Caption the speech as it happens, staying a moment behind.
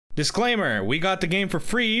Disclaimer, we got the game for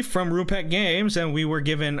free from Rupet Games, and we were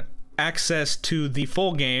given access to the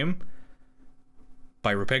full game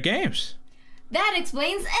by Rupet Games. That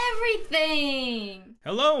explains everything!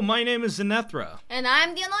 Hello, my name is Xenethra. And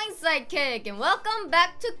I'm the annoying sidekick, and welcome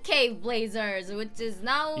back to Caveblazers, which is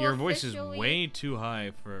now Your voice is way too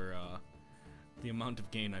high for the amount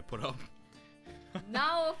of gain I put up.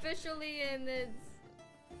 now officially in its...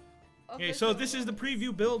 Okay, so this is the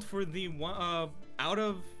preview build for the out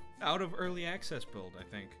of early access build, I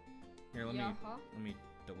think. Here, let me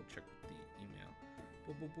double check the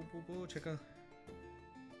email. Check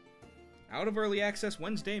out of early access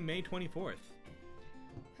Wednesday, May 24th.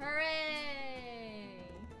 Hooray!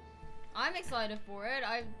 I'm excited for it.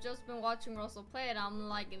 I've just been watching Russell play it. I'm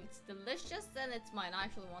like, it's delicious and it's mine. I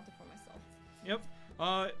actually want it for myself. Yep.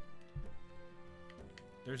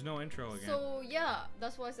 There's no intro again. So yeah,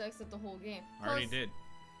 that's why I said exit the whole game. I already did.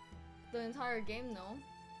 The entire game, no.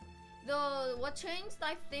 What changed,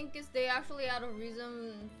 I think, is they actually had a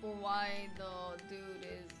reason for why the dude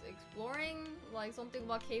is exploring, like something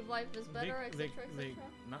about cave life is better, etc.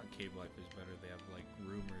 Not cave life is better. They have like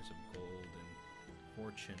rumors of gold and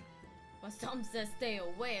fortune. But some says stay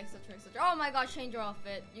away, etc., etc. Oh my God, change your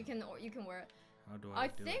outfit. You can wear it. How do I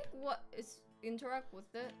do it? I think what is interact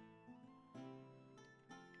with it.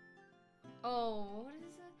 Oh, what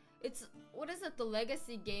is it? What is it? The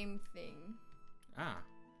legacy game thing. Ah.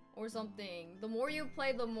 Or something. The more you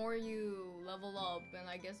play, the more you level up, and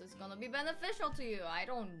I guess it's gonna be beneficial to you. I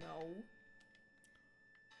don't know.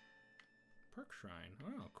 Perk shrine.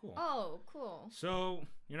 Oh, cool. Oh, cool. So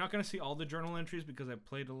you're not gonna see all the journal entries because I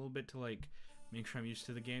played a little bit to like make sure I'm used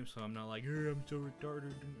to the game, so I'm not like, I'm so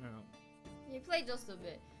retarded. You played just a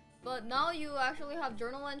bit. But now you actually have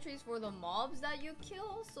journal entries for the mobs that you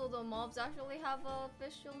kill, so the mobs actually have a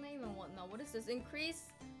official name and whatnot. What is this?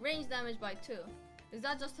 Increase range damage by 2. Is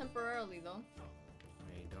that just temporarily though?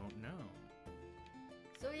 I don't know.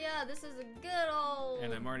 So yeah, this is a good old...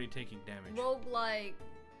 And I'm already taking damage. Roguelike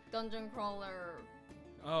dungeon crawler.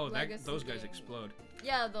 Oh, those guys explode.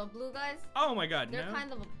 Yeah, the blue guys. Oh my God, they're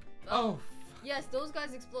kind of a... Oh. Yes, those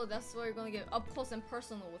guys explode. That's why you're gonna get up close and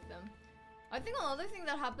personal with them. I think another thing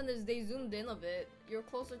that happened is they zoomed in a bit. You're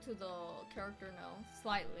closer to the character now.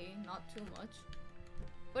 Slightly, not too much.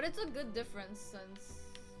 But it's a good difference since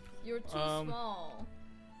you're too small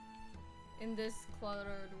in this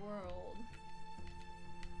cluttered world.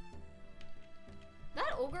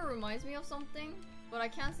 That ogre reminds me of something, but I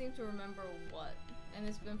can't seem to remember what. And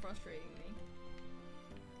it's been frustrating me.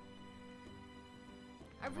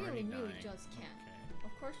 I really just can't. Okay.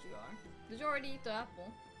 Of course you are. Did you already eat the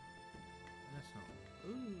apple? That's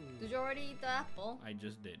not. Ooh. Did you already eat the apple? I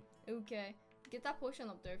just did. Okay. Get that potion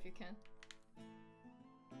up there if you can.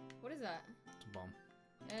 What is that? It's a bomb.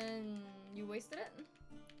 And you wasted it?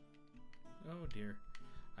 Oh dear.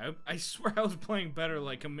 I swear I was playing better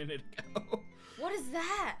like a minute ago. What is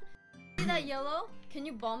that? See that yellow? Can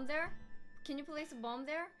you bomb there? Can you place a bomb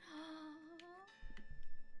there?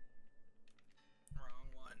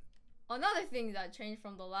 Another thing that changed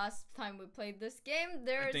from the last time we played this game,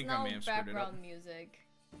 there is now background music.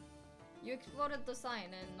 You exploded the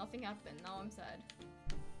sign and nothing happened. Now I'm sad.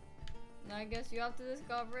 Now I guess you have to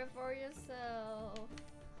discover it for yourself.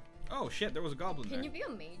 Oh shit, there was a goblin there. Can you be a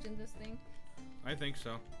mage in this thing? I think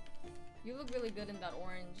so. You look really good in that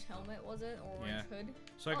orange helmet, was it? Or orange hood?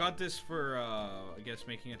 So I got this for, I guess,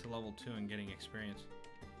 making it to level 2 and getting experience.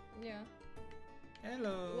 Yeah.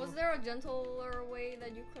 Hello. Was there a gentler way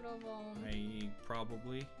that you could have,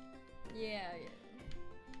 probably. Yeah.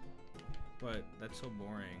 But that's so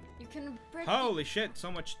boring. You can break... Holy shit,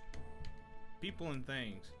 so much people and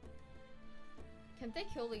things. Can they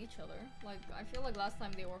kill each other? Like, I feel like last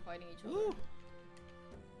time they were fighting each other. Ooh.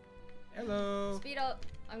 Hello. Speed up,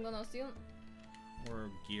 I'm gonna assume.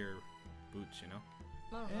 Or gear boots, you know?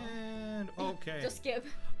 I don't know. And, okay. Just skip.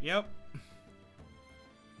 Yep.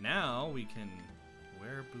 Now we can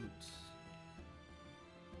wear boots.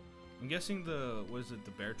 I'm guessing the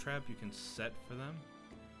bear trap you can set for them?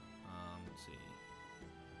 Let's see.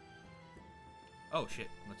 Oh shit,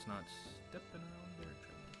 let's not step in our own bear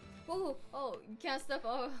trap. Ooh, oh, you can't step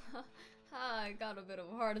on. I got a bit of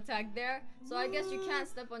a heart attack there. So I guess you can't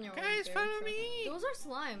step on your own bear trap. Guys, follow me! Those are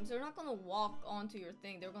slimes. They're not gonna walk onto your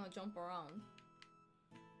thing. They're gonna jump around.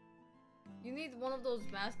 You need one of those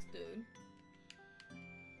masks, dude.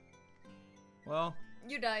 Well,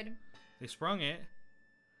 you died. They sprung it.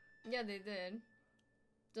 Yeah, they did.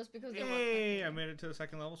 Just because they were. Hey, I made it to the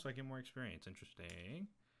 2nd level, so I get more experience. Interesting.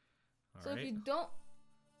 All right. If you don't.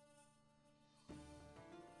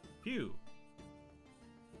 Phew.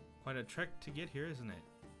 Quite a trek to get here, isn't it?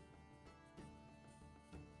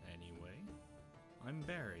 I'm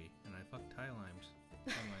Barry, and I fuck tie limes.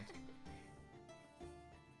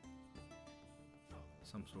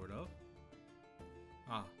 Some sort of.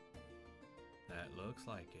 Ah, that looks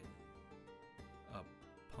like it. A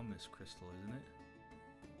pumice crystal, isn't it?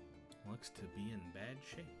 Looks to be in bad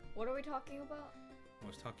shape. What are we talking about? I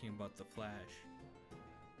was talking about the Flash.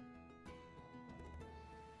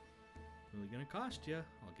 Really gonna cost you.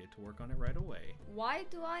 I'll get to work on it right away. Why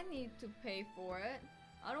do I need to pay for it?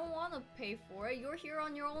 I don't want to pay for it. You're here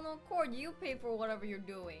on your own accord. You pay for whatever you're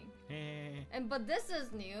doing. But this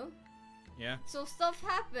is new. Yeah. So stuff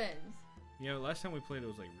happens. Yeah, last time we played it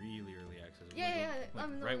was like really early access. Yeah, like,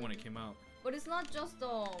 right when it came out. But it's not just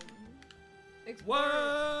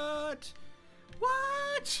What?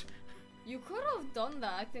 What? You could have done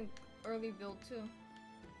that. I think early build too.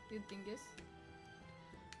 You dingus.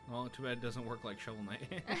 Well, too bad it doesn't work like Shovel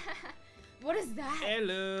Knight. What is that?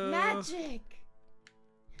 Hello. Magic.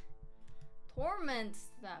 Torment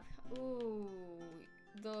staff. Ooh.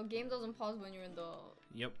 The game doesn't pause when you're in the...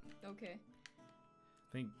 Yep. Okay.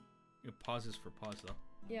 I think it pauses for pause though.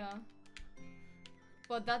 Yeah.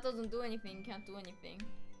 But that doesn't do anything. You can't do anything.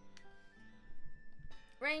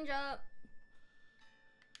 Range up.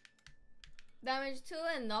 Damage 2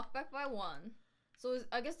 and knockback by 1. So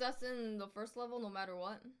I guess that's in the first level no matter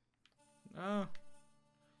what.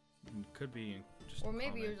 Could be just. Or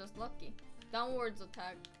maybe you're just lucky. Downwards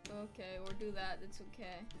attack. Okay, or do that. It's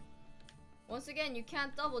okay. Once again, you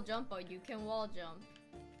can't double jump, but you can wall jump.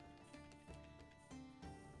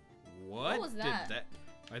 What was that? Did that?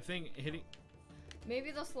 I think hitting.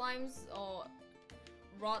 Maybe the slimes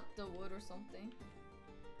rot the wood or something.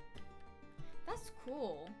 That's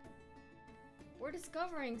cool. We're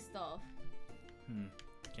discovering stuff.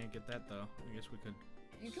 Can't get that though. I guess we could.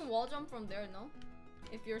 You can wall jump from there, no?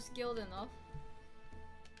 If you're skilled enough.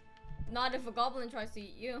 Not if a goblin tries to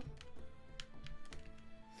eat you.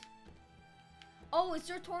 Oh, it's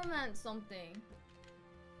your torment something.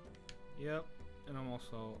 Yep, and I'm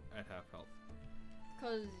also at half health.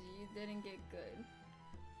 Cause you didn't get good.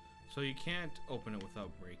 So you can't open it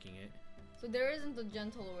without breaking it. So there isn't a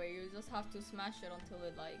gentle way. You just have to smash it until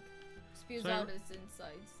it like spews out its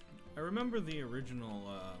insides. I remember the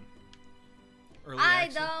original early I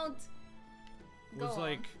access don't. was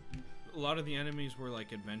like a lot of the enemies were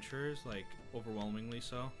like adventurers, like overwhelmingly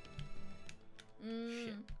so.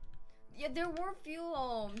 Shit. Yeah, there were few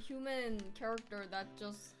human character that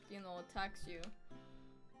just, you know, attacks you.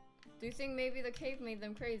 Do you think maybe the cave made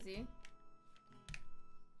them crazy?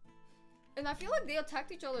 And I feel like they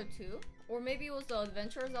attacked each other too. Or maybe it was the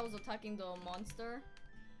adventurers that was attacking the monster.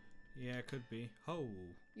 Yeah, it could be. Oh.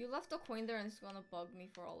 You left a coin there and it's gonna bug me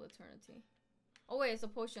for all eternity. Oh wait, it's a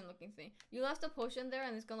potion looking thing. You left a potion there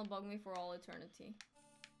and it's gonna bug me for all eternity.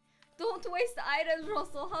 Don't waste items,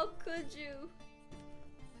 Russell. How could you?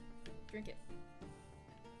 Drink it.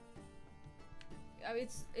 I mean,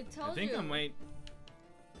 it tells you. I think I might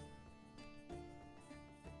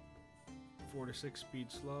 4 to 6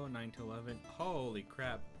 speed slow, 9 to 11. Holy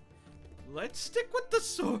crap. Let's stick with the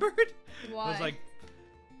sword. Why? I was like,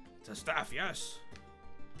 it's a staff, yes.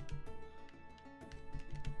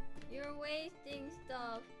 You're wasting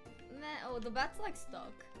stuff. Man, oh, the bat's like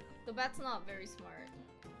stuck. The bat's not very smart.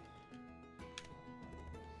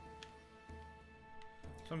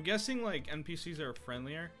 So I'm guessing like NPCs are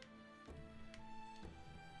friendlier.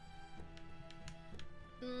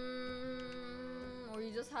 Or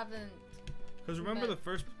you just haven't. Because remember the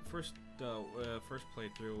first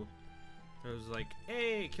playthrough, there was like,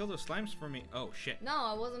 hey, kill the slimes for me. Oh shit. No,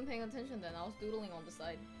 I wasn't paying attention then. I was doodling on the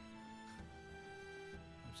side.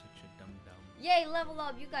 I'm such a dumb. Yay, level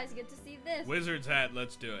up! You guys get to see this. Wizard's hat.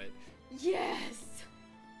 Let's do it. Yes.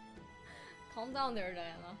 Calm down there,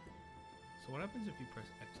 Diana. So what happens if you press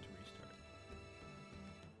X to restart?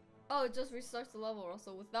 Oh, it just restarts the level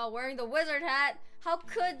also without wearing the wizard hat. How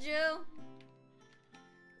could you?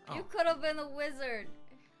 Oh. You could have been a wizard.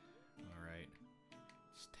 All right.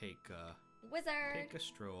 Let's take wizard. a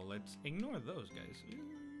stroll. Let's ignore those guys.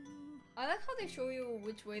 I like how they show you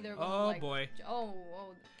which way they're going. Oh like, boy. Oh.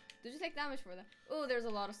 Did you take damage for that? Oh, there's a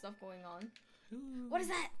lot of stuff going on. Ooh. What is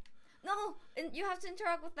that? No, and you have to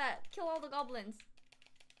interact with that. Kill all the goblins.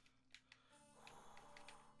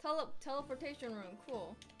 Teleportation room,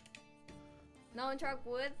 cool. Now interact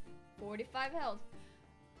with 45 health.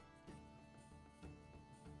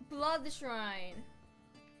 Blood shrine.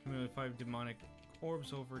 Accumulate 5 demonic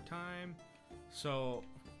orbs over time. So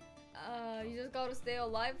you just gotta stay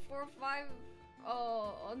alive for 5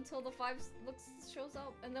 until the 5 shows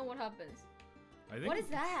up, and then what happens? What is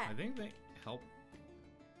that? I think they help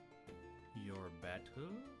your battle.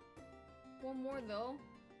 One more though.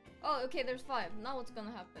 Oh, okay, there's 5. Now what's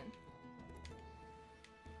gonna happen?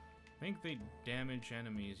 I think they damage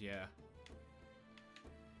enemies, yeah.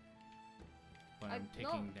 But I'm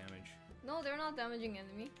taking damage. No, they're not damaging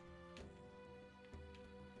enemy.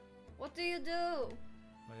 What do you do?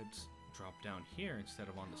 Let's drop down here instead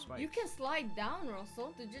of on the spike. You can slide down,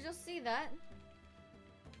 Russell. Did you just see that?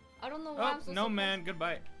 I don't know why I'm so no, man,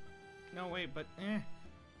 goodbye. No, wait, but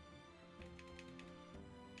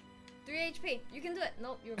 3 HP. You can do it.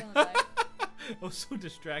 Nope, you're gonna die. I was so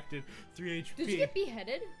distracted. 3 HP. Did you get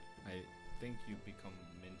beheaded? I think you become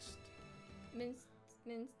minced.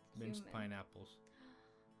 Minced pineapples.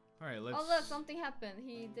 Alright, let's... Oh look, something happened.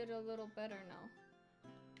 He did a little better now.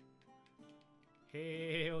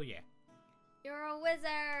 Hell yeah. You're a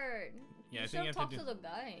wizard! Yeah, you I think you have talk to do... the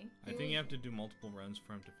guy. I think you have to do multiple runs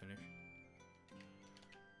for him to finish.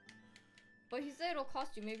 But he said it'll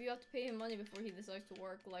cost you. Maybe you have to pay him money before he decides to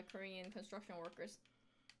work like Korean construction workers.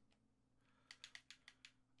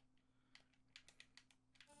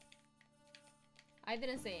 I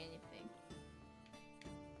didn't say anything.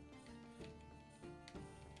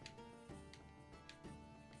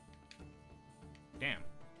 Damn.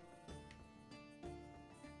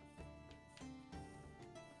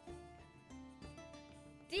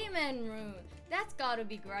 Demon rune! That's gotta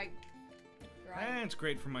be great. That's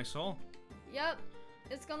great for my soul. Yep.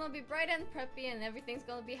 It's gonna be bright and preppy and everything's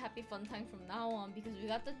gonna be happy fun time from now on because we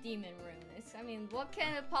got the demon rune. I mean, what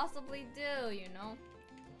can it possibly do, you know?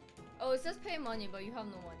 Oh, it says pay money, but you have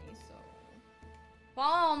no money, so...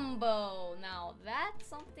 Bombo! Now, that's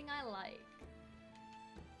something I like.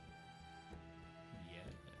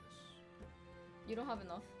 Yes. You don't have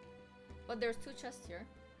enough. But there's 2 chests here.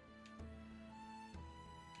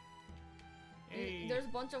 Hey. There's a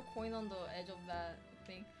bunch of coin on the edge of that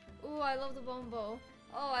thing. Ooh, I love the bombo.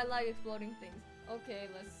 Oh, I like exploding things. Okay,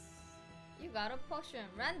 let's... You got a potion.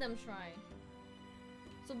 Random shrine.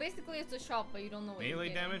 So basically it's a shop, but you don't know what Melee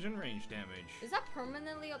you're damage and range damage. Is that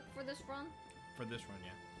permanently up for this run? For this run,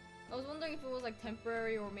 yeah. I was wondering if it was like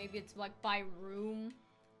temporary or maybe it's like by room.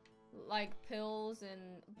 Like pills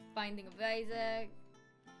and Binding of Isaac.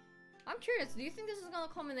 I'm curious, do you think this is gonna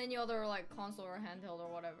come in any other like console or handheld or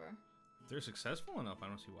whatever? If they're successful enough, I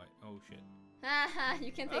don't see why. Oh shit. Haha,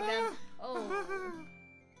 you can take them. Oh.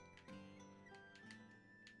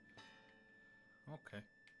 Okay.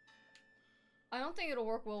 I don't think it'll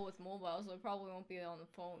work well with mobile, so it probably won't be on the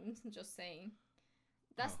phone. Just saying.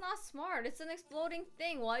 That's not smart. It's an exploding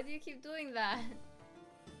thing. Why do you keep doing that?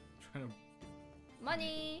 Trying to...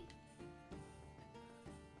 Money!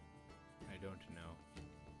 I don't know.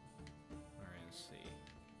 Alright, let's see.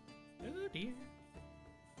 Oh dear.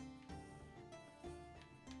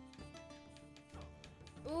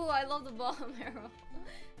 Ooh, I love the bomb arrow.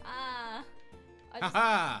 Ah.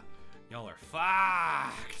 Haha! Y'all are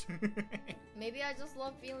fucked! Maybe I just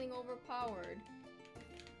love feeling overpowered.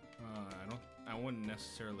 I wouldn't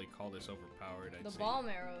necessarily call this overpowered, I'd say. The bomb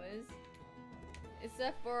arrow is.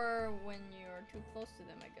 Except for when you're too close to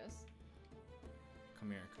them, I guess.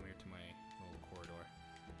 Come here to my little corridor.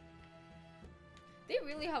 They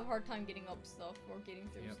really have a hard time getting up stuff or getting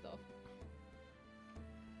through stuff.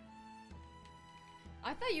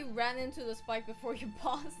 I thought you ran into the spike before you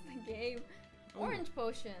paused the game. Ooh. Orange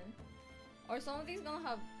potion. Are some of these gonna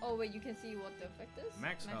have... Oh wait, you can see what the effect is?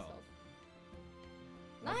 Max health.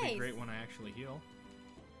 Nice! That'd be great when I actually heal.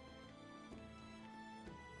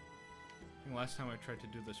 I think last time I tried to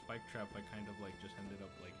do the spike trap, I kind of like just ended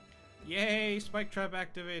up like, yay, spike trap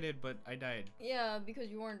activated, but I died. Yeah, because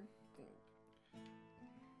you weren't...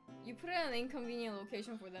 You put it in an inconvenient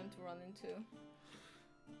location for them to run into.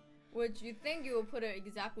 Which you think you will put it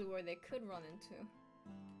exactly where they could run into.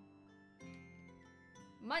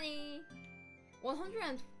 Money!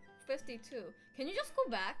 152. Can you just go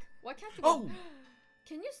back? Why can't you go... Oh!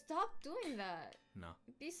 Can you stop doing that? No.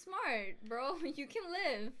 Be smart, bro. You can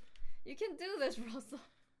live. You can do this, Russell.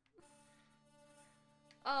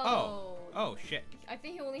 Oh. Oh, shit. I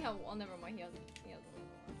think he only has one. Never mind. He has another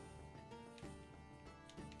one.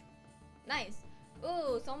 Nice.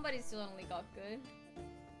 Ooh, somebody suddenly got good.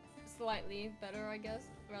 Slightly better, I guess,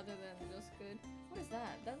 rather than just good. What is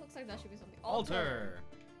that? That looks like that should be something. Altar.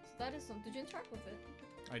 So that is some. Did you interact with it?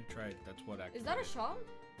 I tried. That's what activated. Is that a shop?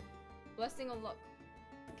 Blessing of luck.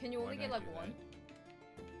 Can you only get like one?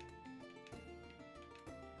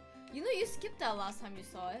 You know, you skipped that last time you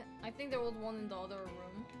saw it. I think there was one in the other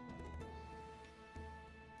room.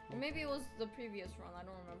 Or maybe it was the previous run. I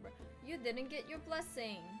don't remember. You didn't get your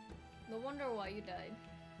blessing. No wonder why you died.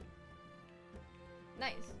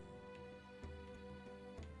 Nice.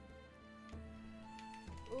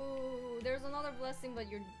 Ooh, there's another blessing, but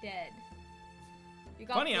you're dead. You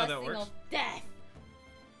got Funny how Blessing that works. of Death.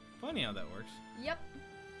 Funny how that works. Yep.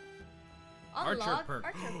 Archer Unlock perk.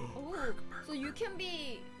 Archer. Ooh. So you can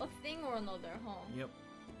be a thing or another, huh? Yep.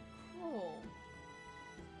 Cool.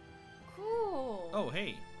 Cool. Oh,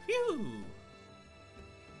 hey. Phew.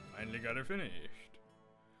 Finally got her finished.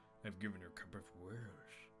 I've given her Cup of Worlds.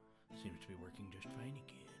 Seems to be working just fine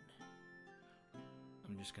again.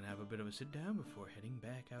 I'm just gonna have a bit of a sit down before heading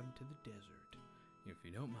back out into the desert. If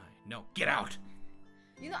you don't mind. No, get out!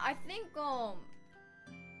 You know, I think,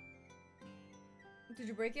 did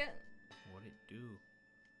you break it? What'd it do?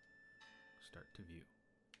 Start to view.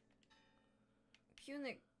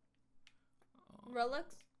 Punic.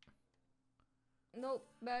 Relics? Nope,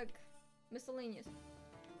 bag. Miscellaneous.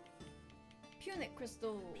 Punic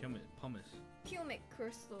crystal. Pumice. Pumic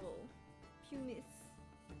crystal. Pumice.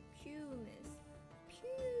 Pumice.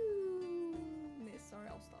 Pumice. Sorry,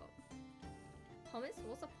 I'll stop. Pumice?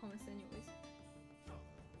 What's a pumice anyways?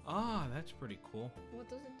 Ah, that's pretty cool. What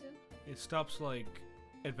does it do? It stops, like,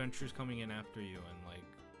 adventures coming in after you, and, like,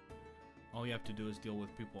 all you have to do is deal with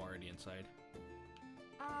people already inside.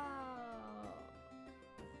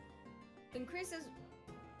 Increases...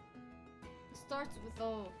 Starts with,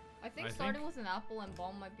 I think starting with an apple and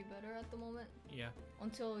bomb might be better at the moment. Yeah.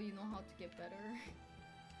 Until you know how to get better.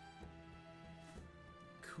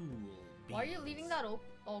 Cool. Why are you leaving that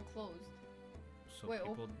all closed? So wait,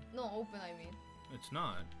 people... no, open I mean. It's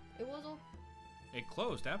not. It was open. It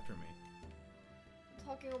closed after me.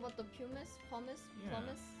 Talking about the pumice? Pumice? Yeah.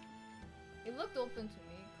 Pumice? It looked open to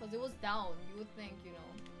me, because it was down. You would think, you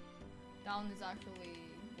know, down is actually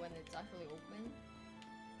when it's actually open.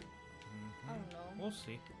 I don't know. We'll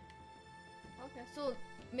see. Okay, so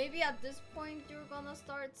maybe at this point you're gonna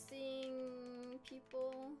start seeing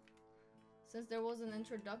people, since there was an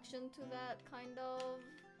introduction to that kind of,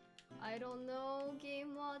 I don't know,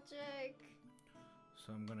 game logic.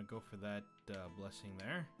 So I'm gonna go for that blessing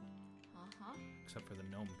there. Uh-huh. Except for the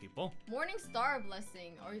gnome people. Morning Star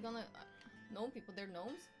blessing. Are you gonna gnome people? They're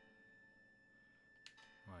gnomes?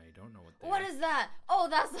 I don't know what they What are. is that? Oh,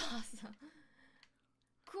 that's awesome.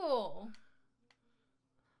 Cool.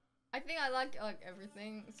 I think I like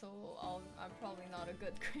everything, so I'm probably not a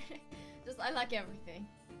good critic. Just I like everything.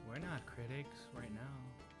 We're not critics right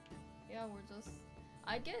now. Yeah, we're just.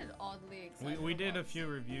 I get oddly excited. We did a about few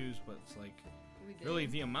reviews, but it's like We did. really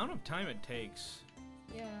the amount of time it takes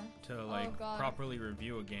Yeah. to like properly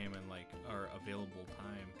review a game and like our available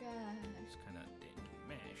time. Gosh. It's kind of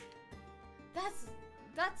mash.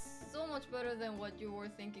 That's so much better than what you were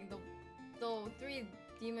thinking. The 3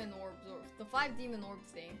 demon orbs or the 5 demon orb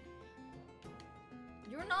thing.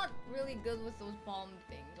 You're not really good with those bomb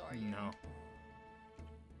things, are you? No.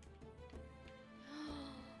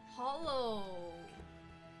 Hollow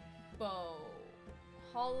bow.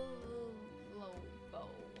 Hollow bow.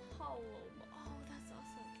 Hollow bow. Oh, that's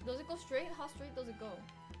awesome. Does it go straight? How straight does it go?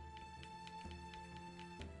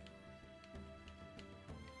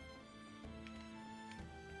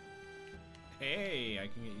 Hey, I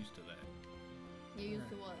can get used to that. You used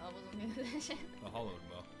to what? I wasn't paying attention. The hollowed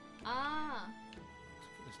bow. Ah.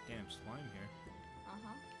 Except for this damn slime here.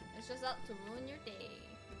 Uh-huh. It's just out to ruin your day.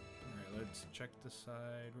 Alright, let's check the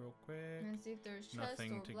side real quick. And see if there's chest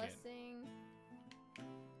Nothing or to blessing.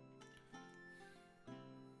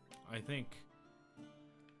 I think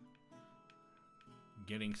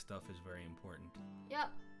getting stuff is very important.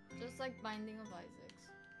 Yep. Just like Binding of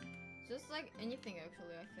Isaacs. Just like anything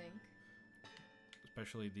actually, I think.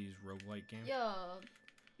 Especially these roguelike games. Yeah.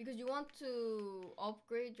 Because you want to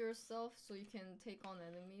upgrade yourself so you can take on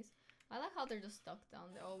enemies. I like how they're just stuck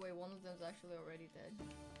down there. Oh wait, one of them's actually already dead.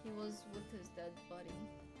 He was with his dead buddy.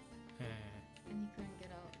 And he couldn't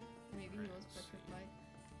get out. Maybe he was petrified.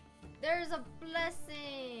 There's a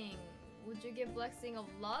blessing! Would you get blessing of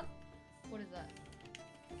luck? What is that?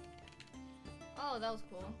 Oh, that was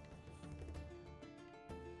cool.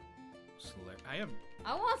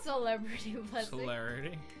 I want celebrity blessing.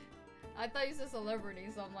 Celerity. I thought you said celebrity,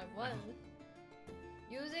 so I'm like, what?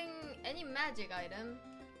 Using any magic item.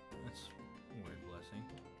 That's a weird blessing.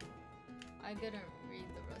 I didn't read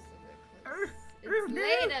the rest of it. It's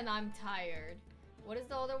late and I'm tired. What is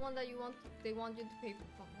the other one that they want you to pay for?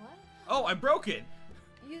 What? Oh, I broke it!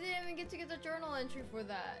 You didn't even get to get the journal entry for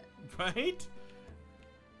that. Right?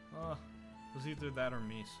 Oh, it was either that or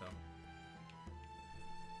me, so.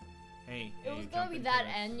 Hey, it was gonna be that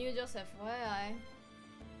and you just FYI.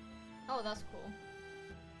 Oh, that's cool.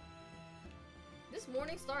 This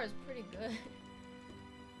Morning Star is pretty good.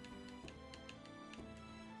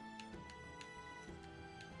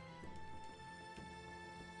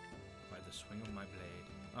 By the swing of my blade.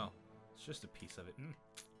 Oh, it's just a piece of it.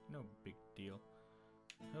 No big deal.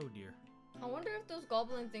 Oh dear. I wonder if those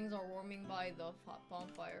goblin things are warming by the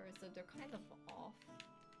bonfire. Is that they're kind of off.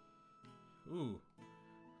 Ooh.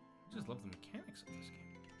 I just love the mechanics of this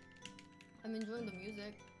game. I'm enjoying the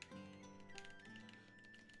music.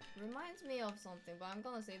 Reminds me of something, but I'm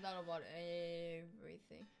gonna say that about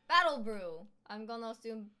everything. Battle Brew! I'm gonna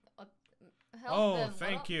assume health. Oh,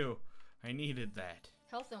 thank you. I needed that.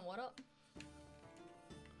 Health and what up?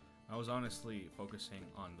 I was honestly focusing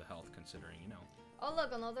on the health, considering, you know. Oh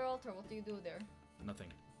look, another altar. What do you do there? Nothing.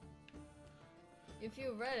 If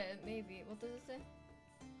you read it, maybe. What does it say?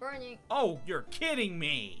 Burning. Oh, you're kidding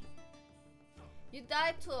me! You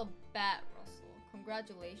died to a bat, Russell.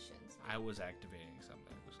 Congratulations. I was activating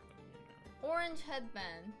something. Just letting you know. Orange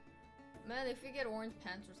headband. Man, if we get orange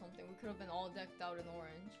pants or something, we could have been all decked out in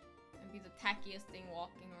orange. And be the tackiest thing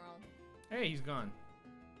walking around. Hey, he's gone.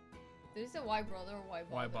 Did he say why brother or why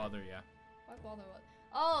bother? Why bother, yeah. Why bother what?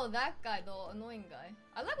 Oh, that guy, the annoying guy.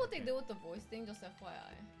 I like what they did with the voice thing, just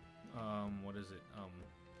FYI. What is it?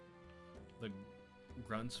 The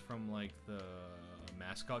grunts from, like, the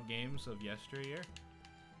mascot games of yesteryear?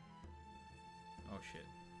 Oh, shit.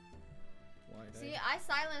 Why did See, I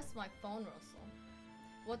silenced my phone, Russell.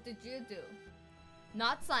 What did you do?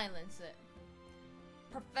 Not silence it.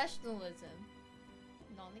 Professionalism.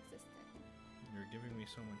 Non-existent. You're giving me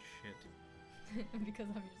so much shit. Because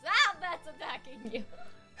I'm just that's attacking you.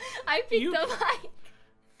 I picked the mic.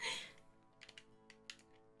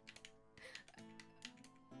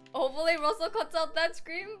 Hopefully Russell cuts out that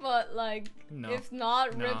scream, but like if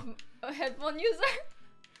not, rip a headphone user.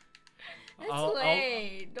 It's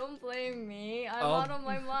late. Don't blame me. I'm out of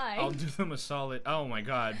my mind. I'll do them a solid. Oh my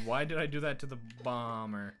god, why did I do that to the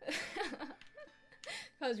bomber?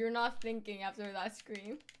 Because you're not thinking after that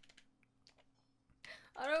scream.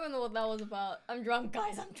 I don't even know what that was about. I'm drunk,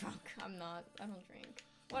 guys. I'm drunk. I'm not. I don't drink.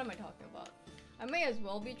 What am I talking about? I may as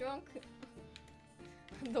well be drunk.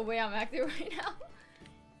 The way I'm acting right now.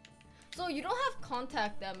 So you don't have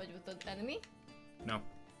contact damage with the enemy? No.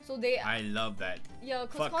 So they. I love that. Yeah,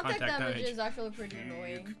 because contact damage is actually pretty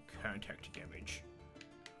annoying. Contact damage.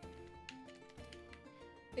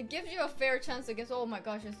 It gives you a fair chance against. Oh my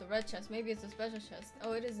gosh, it's a red chest. Maybe it's a special chest.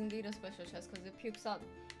 Oh, it is indeed a special chest because it pukes out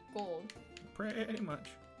gold. Pretty much.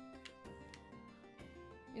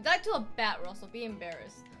 You died to a bat, Russell. Be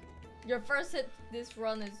embarrassed. Your first hit this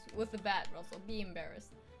run is with a bat, Russell. Be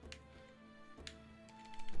embarrassed.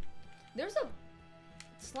 There's a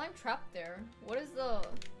slime trap there. What is the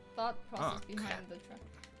thought process behind the trap?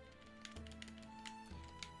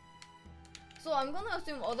 So I'm gonna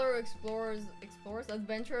assume other explorers,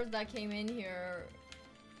 adventurers that came in here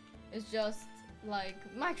is just like,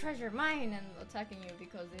 my treasure, mine, and attacking you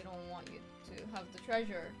because they don't want you to have the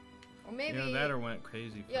treasure. Or maybe... Yeah, that or went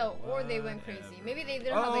crazy. Yeah, or they went crazy. Maybe they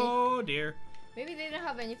didn't have Oh dear. Maybe they didn't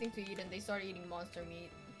have anything to eat and they started eating monster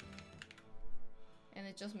meat. And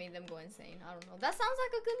it just made them go insane. I don't know. That sounds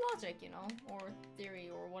like a good logic, you know? Or theory,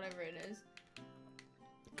 or whatever it is.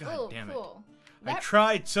 God damn it. I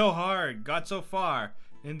tried so hard, got so far.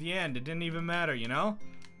 In the end, it didn't even matter, you know?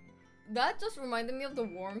 That just reminded me of the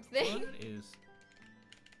worm thing. What is...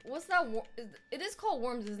 What's that? It is called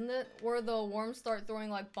Worms, isn't it? Where the worms start throwing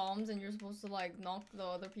like bombs and you're supposed to like knock the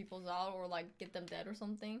other people's out or like get them dead or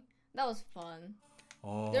something. That was fun.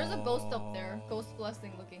 Oh. There's a ghost up there. Ghost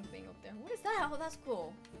blessing looking thing up there. What is that? Oh, that's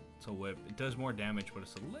cool. It's a whip. It does more damage, but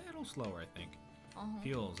it's a little slower, I think.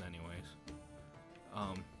 Feels, anyways.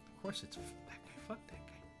 Of course it's that guy. Fuck that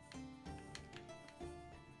guy.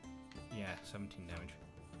 Yeah, 17 damage.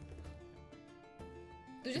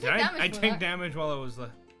 Did you take damage? I take damage while I was the.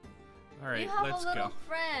 Alright, let's go. You have a little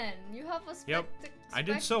friend. You have a Yep. I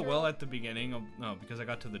did so well at the beginning of because I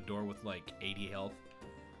got to the door with like 80 health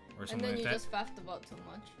or something like that. And then you just faffed about too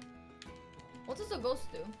much. What does the ghost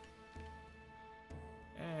do?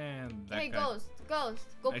 And that hey, guy. ghost,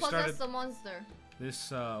 go possess the monster.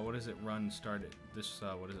 This what is it? Run started. This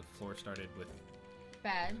what is it? Floor started with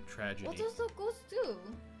bad tragedy. What does the ghost do?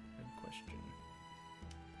 Good question.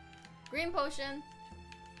 Green potion.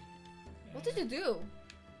 What did you do?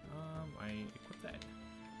 I equipped that.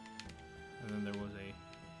 And then there was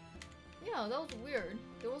a... Yeah, that was weird.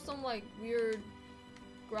 There was some, like, weird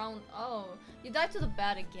ground... Oh, you died to the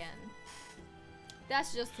bat again.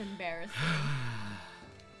 That's just embarrassing.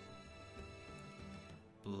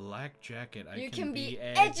 Black jacket. You can be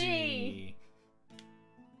edgy.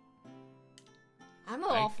 I'm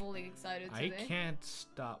awfully excited today. I can't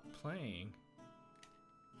stop playing.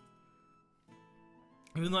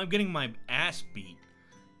 Even though I'm getting my ass beat.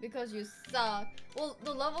 Because you suck. Well,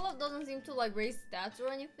 the level up doesn't seem to like raise stats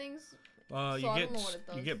or anything. So I don't know what it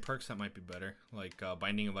does. You get perks that might be better, like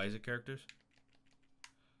Binding of Isaac characters.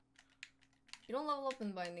 You don't level up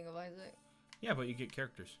in Binding of Isaac. Yeah, but you get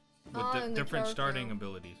characters with different starting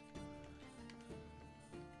abilities.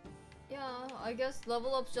 Yeah, I guess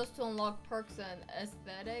level up's just to unlock perks and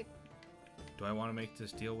aesthetic. Do I want to make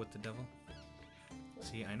this deal with the devil?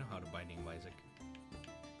 See, I know how to Binding of Isaac.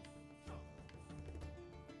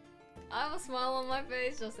 I have a smile on my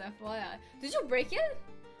face, just FYI. Did you break it?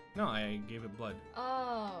 No, I gave it blood.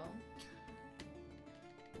 Oh.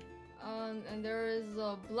 And there is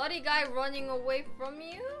a bloody guy running away from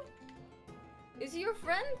you? Is he your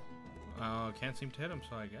friend? Can't seem to hit him,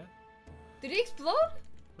 so I guess. Did he explode?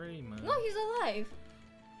 Pretty much. No, he's alive.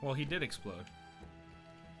 Well, he did explode.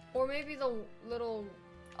 Or maybe the little...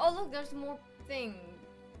 Oh, look, there's more thing.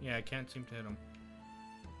 Yeah, I can't seem to hit him.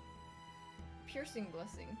 Piercing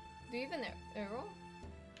blessing. Do you even arrow?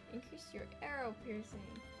 Increase your arrow piercing.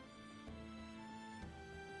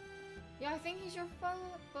 Yeah, I think he's your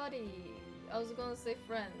buddy. I was gonna say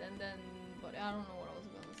friend, and then... But I don't know what I was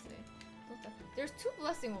gonna say. There's 2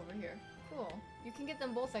 blessing over here. Cool. You can get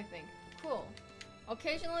them both, I think. Cool.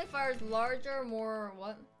 Occasionally fires larger, more...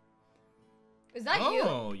 What? Is that you?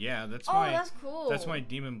 Oh, yeah, that's that's cool. That's my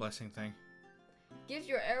demon blessing thing. Gives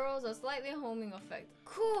your arrows a slightly homing effect.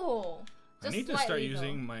 Cool. Just I need to start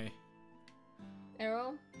using my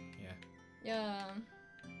arrow. Yeah. Yeah.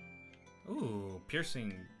 Ooh,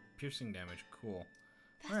 piercing damage. Cool.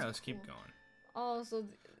 All right, let's keep going. Oh, so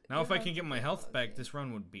now if I can get my health back, this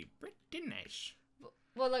run would be pretty nice.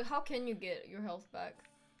 Well, like, how can you get your health back?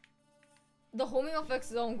 The homing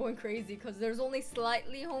effects is all going crazy because there's only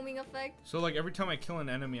slightly homing effect. So like every time I kill an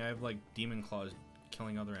enemy, I have like demon claws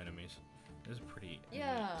killing other enemies. This is pretty.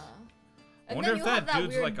 Yeah. I wonder if that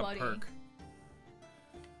dude's like a perk.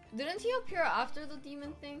 Didn't he appear after the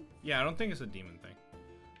demon thing? Yeah, I don't think it's a demon thing.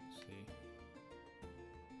 Let's see.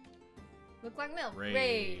 Look like milk.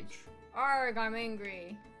 Rage. Arg, I'm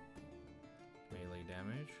angry. Melee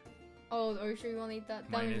damage. Oh, are you sure you want to eat that?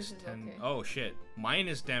 Minus 10. Okay. Oh shit.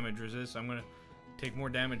 Minus damage resist. I'm gonna take more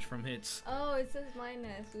damage from hits. Oh, it says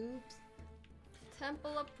minus. Oops.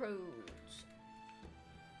 Temple approach.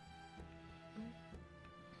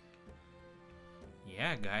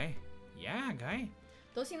 Yeah, guy. Yeah, guy.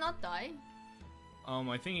 Does he not die?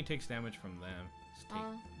 I think he takes damage from them. Let's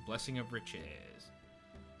take Blessing of Riches.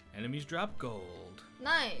 Enemies drop gold.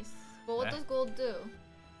 Nice. But what does gold do?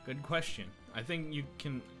 Good question. I think you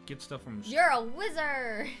can get stuff from... You're a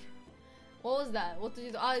wizard! What was that? What did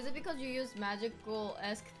you do? Is it because you used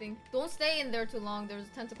magical-esque thing? Don't stay in there too long. There's a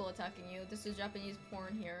tentacle attacking you. This is Japanese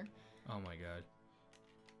porn here. Oh my god.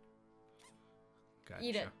 Gotcha.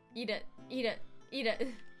 Eat it. Eat it. Eat it. Eat it.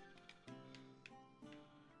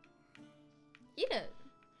 Eat it.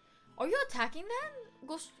 Are you attacking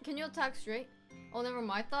that? Can you attack straight? Oh, never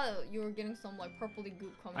mind. I thought you were getting some like purpley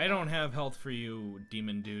goop coming I don't have health for you,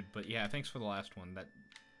 demon dude, but yeah, thanks for the last one.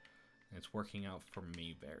 It's working out for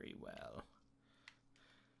me very well.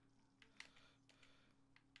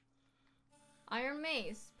 Iron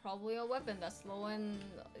Mace, probably a weapon that's slow and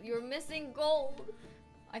you're missing gold.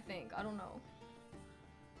 I think. I don't know.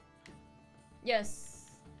 Yes.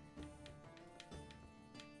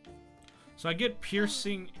 So I get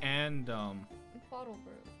piercing and Bottle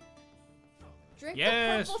brew. Drink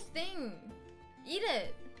the purple thing. Eat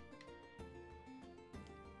it.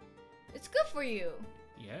 It's good for you.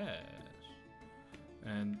 Yes.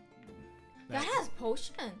 And that has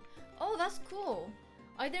potion. Oh, that's cool.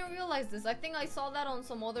 I didn't realize this. I think I saw that on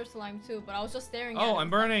some other slime too, but I was just staring at it. Oh, I'm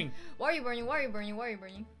burning. Why are you burning? Why are you burning? Why are you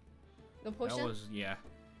burning? The potion? That was, yeah.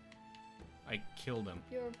 I killed him.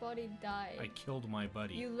 Your buddy died. I killed my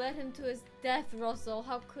buddy. You led him to his death, Russell.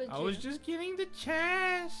 How could you? I was just getting the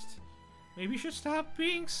chest. Maybe you should stop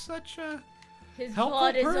being such a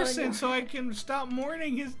helpful person so I can stop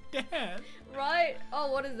mourning his death. Right?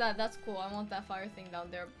 Oh, what is that? That's cool. I want that fire thing down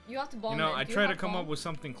there. You have to bomb it. I tried to come up with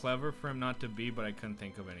something clever for him not to be, but I couldn't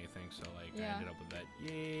think of anything, so like I ended up with that.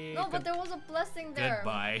 Yay. No, but there was a blessing there.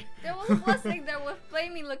 Goodbye. There was a blessing there with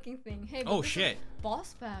flamey looking thing. Hey, but shit.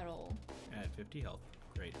 Boss battle. At 50 health.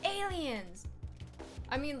 Great. Aliens.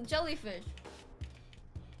 I mean jellyfish.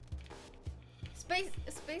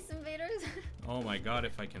 Space invaders. Oh my god,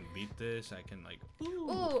 if I can beat this, I can like Ooh,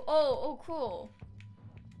 oh, cool.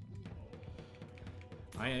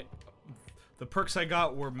 The perks I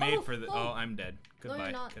got were made for the I'm dead. Goodbye. No,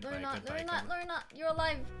 you're not. Goodbye. No, you're not. Goodbye. No, you're not. No, you're not. You're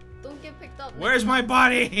alive. Don't get picked up. Where's my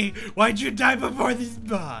body? Why'd you die before this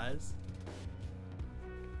boss?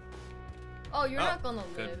 Oh, you're not gonna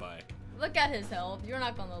live. Goodbye. Look at his health. You're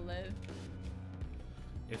not gonna live.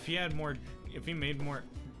 If he had more, if he made more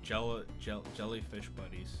jellyfish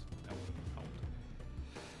buddies, that would have helped.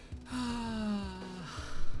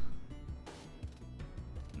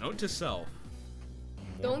 Note to self.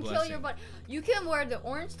 Don't kill your butt. You can wear the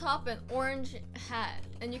orange top and orange hat,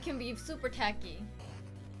 and you can be super tacky.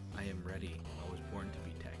 I am ready. I was born to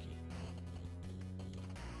be tacky.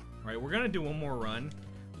 All right, we're gonna do one more run.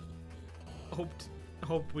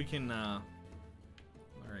 Hope we can. All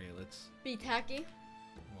right, let's. Be tacky.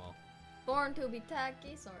 Well. Born to be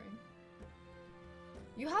tacky. Sorry.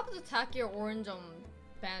 You have the tacky or orange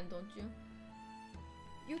band, don't you?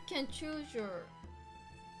 You can choose your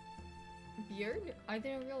beard? I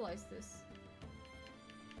didn't realize this.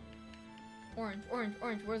 Orange, orange,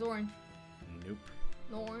 orange. Where's orange? Nope.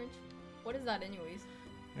 No orange? What is that anyways?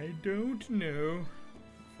 I don't know.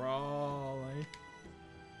 Frolly.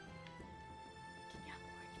 Can you have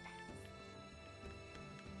orange pants?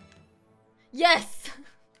 Yes!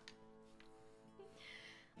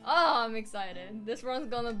 Oh, I'm excited. This run's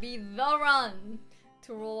gonna be the run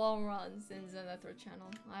to roll on runs in Xenethra channel.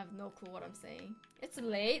 I have no clue what I'm saying. It's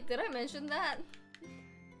late. Did I mention that?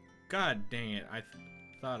 God dang it. I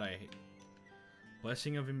thought I...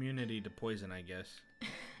 Blessing of immunity to poison, I guess.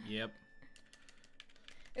 Yep.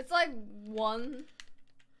 It's like 1.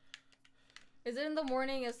 Is it in the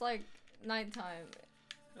morning? It's like nighttime.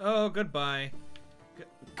 Oh, goodbye.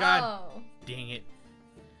 God oh. Dang it.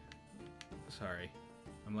 Sorry.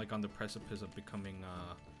 I'm like on the precipice of becoming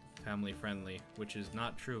family friendly, which is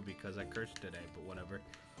not true because I cursed today, but whatever.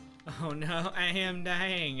 Oh no, I am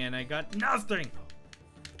dying and I got nothing!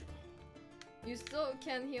 You still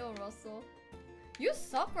can't heal, Russell. You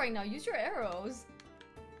suck right now. Use your arrows.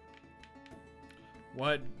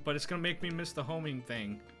 What? But it's gonna make me miss the homing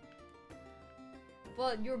thing.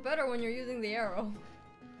 But you're better when you're using the arrow.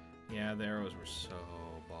 Yeah, the arrows were so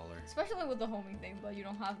baller. Especially with the homing thing, but you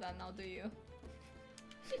don't have that now, do you?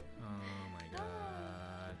 Oh my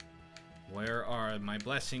god. Where are my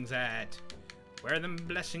blessings at? Where them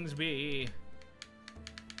blessings be?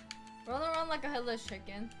 Run around like a headless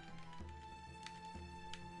chicken.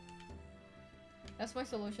 That's my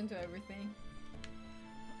solution to everything.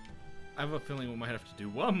 I have a feeling we might have to do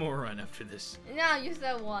one more run after this. Nah, you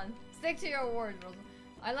said 1. Stick to your word, Rosa.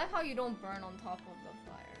 I like how you don't burn on top of the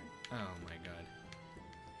fire. Oh my god.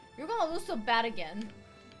 You're gonna lose to a bat again.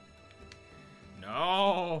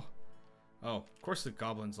 No! Oh, of course the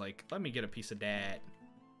goblin's like, let me get a piece of that.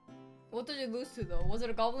 What did you lose to though? Was it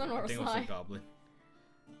a goblin or a slime? I think it was a goblin.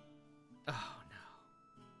 Oh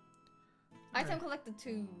no. Item collected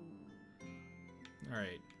 2.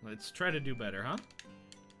 Alright, let's try to do better, huh?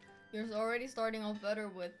 You're already starting off better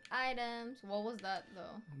with items. What was that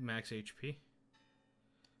though? Max HP.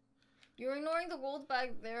 You're ignoring the gold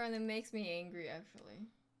back there and it makes me angry actually.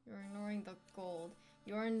 You're ignoring the gold.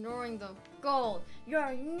 You're ignoring the gold. You're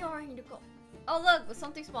ignoring the gold. Oh look,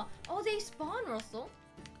 something spawned. Oh, they spawn, Russell.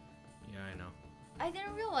 Yeah, I know. I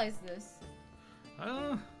didn't realize this.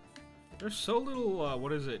 There's so little,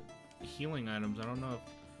 what is it? Healing items. I don't know if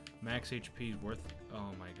max HP is worth...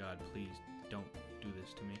 Oh my god, please don't do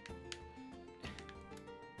this to me.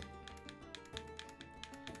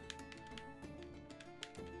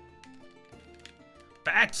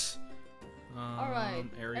 Bats! Alright.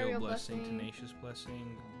 Aerial blessing, tenacious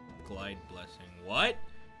blessing, glide blessing. What?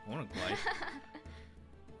 I want to glide.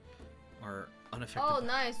 Or unaffected. Oh,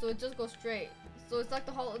 nice. So it just goes straight. So it's like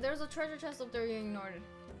the whole. There's a treasure chest up there you ignored it.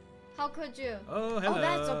 How could you? Oh, hello. Oh,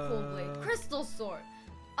 that's a cool blade. Crystal sword.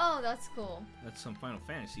 Oh, that's cool. That's some Final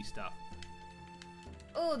Fantasy stuff.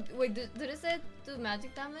 Oh, wait. Did it say do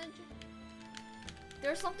magic damage?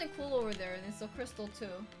 There's something cool over there, and it's a crystal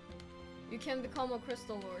too. You can become a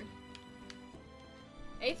crystal lord.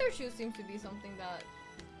 Aether Shoe seems to be something that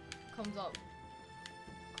comes up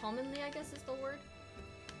commonly, I guess is the word.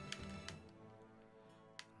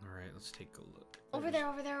 Alright, let's take a look. Over there,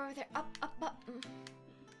 over there, over there. Up, up, up.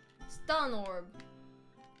 Stun orb.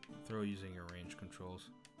 Throw using your range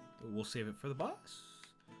controls. We'll save it for the boss.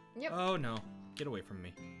 Yep. Oh no. Get away from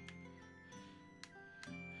me.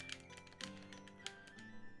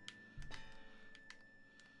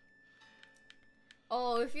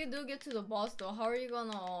 Oh, if you do get to the boss though, how are you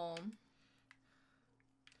gonna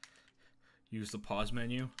use the pause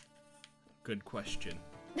menu? Good question.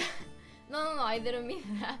 No, I didn't mean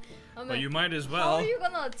that. But you might as well. How are you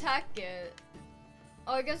gonna attack it?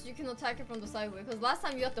 Oh, I guess you can attack it from the sideway, because last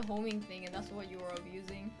time you had the homing thing and that's what you were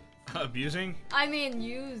abusing. Abusing? I mean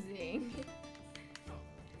using.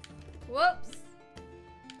 Whoops.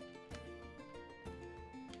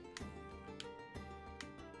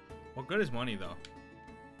 What good is money though?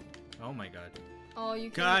 Oh my god. Oh, you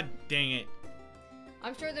can. God dang it.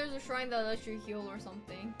 I'm sure there's a shrine that lets you heal or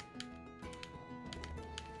something.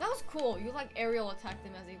 That was cool. You like aerial attacked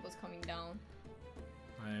him as he was coming down.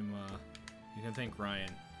 You can thank Ryan.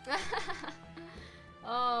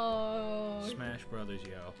 Oh. Smash Brothers,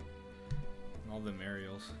 yo. All the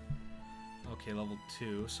Marios. Okay, level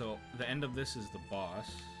 2. So the end of this is the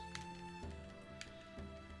boss.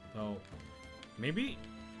 So maybe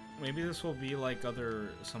this will be like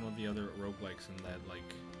some of the other roguelikes in that like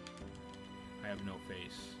I have no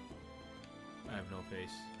face. I have no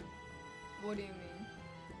face. What do you mean?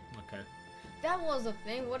 Okay. That was a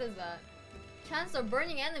thing. What is that? Chance of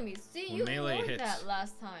burning enemies. See, When you melee ignored hits. that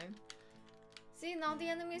last time. See, now the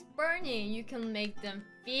enemy's burning. You can make them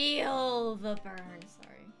feel the burn.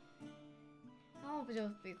 Sorry. Oh, but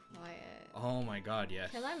just be quiet. Oh my god,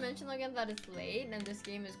 yes. Can I mention again that it's late and this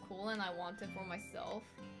game is cool and I want it for myself?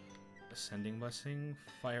 Ascending blessing,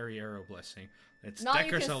 fiery arrow blessing. Let's Now deck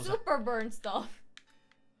you can ourselves super burn stuff.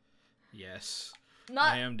 Yes.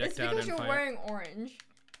 Not, I am decked it's out because in you're fire. wearing orange.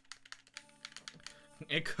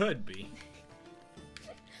 It could be.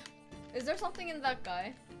 Is there something in that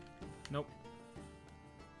guy? Nope.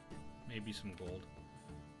 Maybe some gold.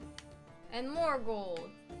 And more gold.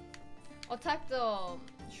 Attack the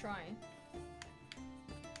shrine.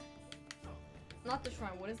 Not the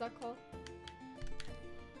shrine, what is that called?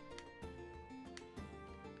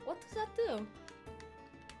 What does that do?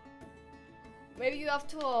 Maybe you have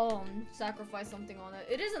to sacrifice something on it.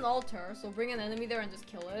 It is an altar, so bring an enemy there and just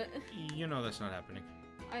kill it. You know that's not happening.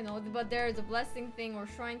 I know, but there is a blessing thing or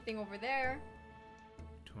shrine thing over there.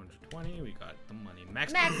 220, we got the money.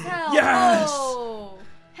 Max health! Yes! Oh!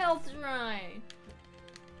 Health shrine!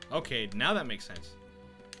 Okay, now that makes sense.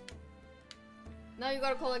 Now you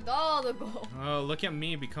gotta collect all the gold. Oh, look at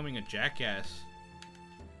me becoming a jackass.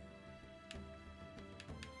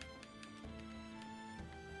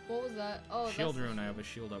 What was that? Oh, Shield that's rune, I have a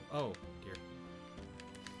shield up. Oh, dear.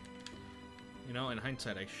 You know, in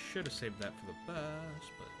hindsight, I should have saved that for the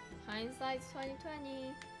best, but... Hindsight's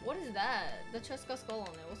 2020. What is that? The chest got skull on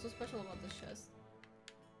it. What's so special about this chest?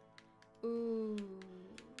 Ooh.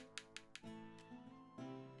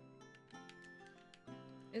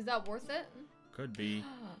 Is that worth it? Could be.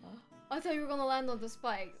 I thought you were gonna land on the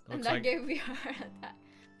spikes, and Looks that like- gave me a heart attack.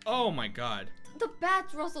 Oh my god. The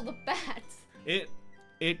bats, Russell, the bats!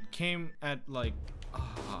 It came at like...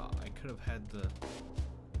 I could have had the...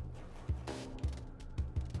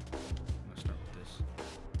 Let's start with this.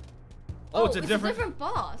 Oh, it's a different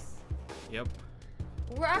boss. Yep.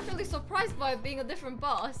 We're actually surprised by it being a different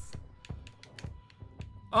boss.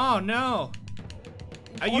 Oh no!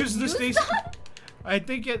 I used the stasis. that? I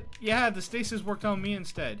think it. Yeah, the stasis worked on me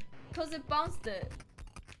instead. Cause it bounced it.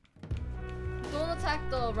 Don't attack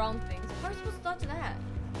the round things. How are you supposed to dodge that?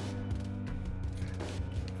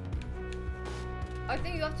 I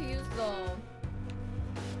think you have to use the...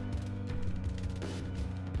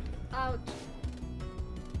 Ouch.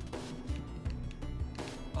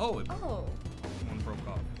 Oh, Oh. one broke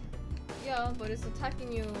off. Yeah, but it's attacking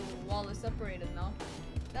you while it's separated now.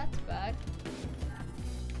 That's bad.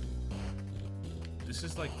 This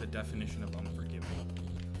is like the definition of unforgiving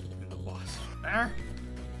in the boss. There.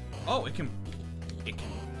 Oh, it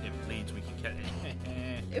bleeds. We can kill it.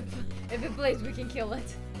 If it bleeds, we can kill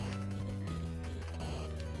it.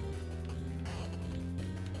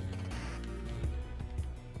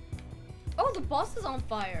 Oh, the boss is on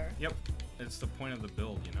fire. Yep, it's the point of the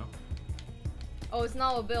build, you know. Oh, it's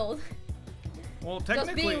now a build. Well, Just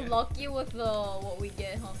technically. being lucky with what we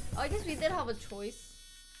get, huh? I guess we did have a choice.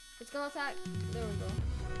 It's gonna attack. There we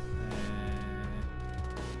go.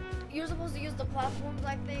 You're supposed to use the platforms,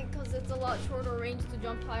 I think, because it's a lot shorter range to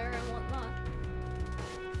jump higher and whatnot.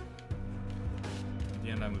 At the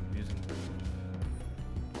end, I'm abusing.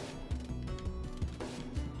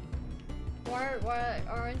 Why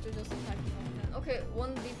aren't you just attacking one? Okay,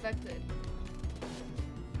 one defected.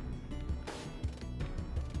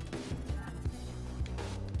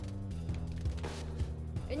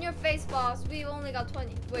 In your face, boss. We've only got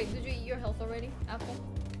 20. Wait, did you eat your health already, Apple?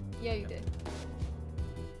 Yeah, you did.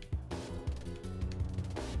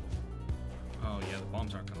 Oh yeah, the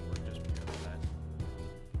bombs aren't gonna work just because of that.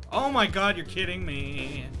 Oh my god, you're kidding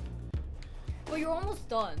me. But you're almost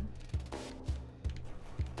done.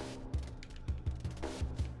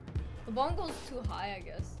 The bomb goes too high, I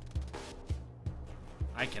guess.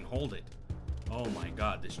 I can hold it. Oh my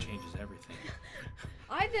god, this changes everything.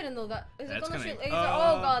 I didn't know that. Is it That's gonna gonna- shoot laser?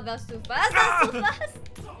 Oh god, that's too fast. That's too fast.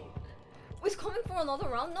 He's coming for another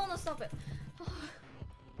round. No, stop it.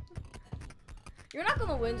 You're not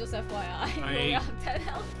gonna win, just FYI. You only have 10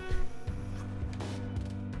 health.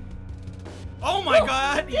 Oh my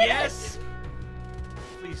god, yes!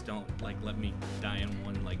 Please don't, like, let me die in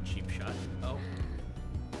one, like, cheap shot. Oh.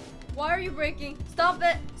 Why are you breaking? Stop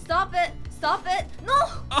it! Stop it! Stop it! No!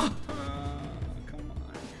 Come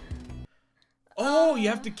on. Oh, you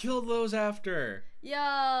have to kill those after.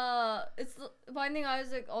 Yeah, it's Binding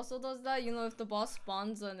Isaac also does that. You know, if the boss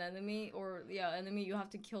spawns an enemy or enemy, you have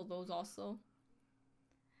to kill those also.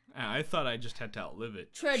 I thought I just had to outlive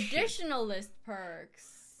it. Traditionalist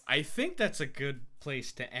perks. I think that's a good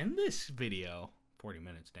place to end this video. 40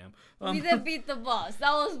 minutes, damn. We did beat the boss.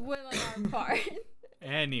 That was win on our part.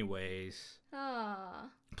 Anyways.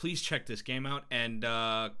 Please check this game out. And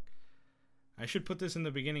I should put this in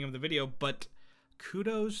the beginning of the video, but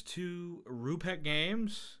kudos to Rupek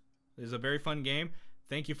Games. This is a very fun game.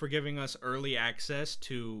 Thank you for giving us early access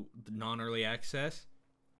to the non-early access.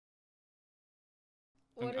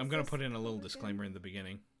 I'm going to put in a little disclaimer in the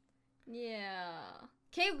beginning. Yeah.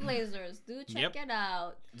 Caveblazers, do check it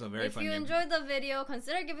out. It's a very fun game. If you enjoyed the video,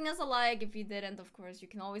 consider giving us a like. If you didn't, of course, you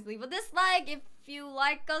can always leave a dislike. If you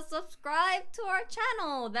like us, subscribe to our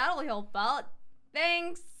channel. That'll help out.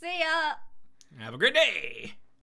 Thanks. See ya. Have a great day.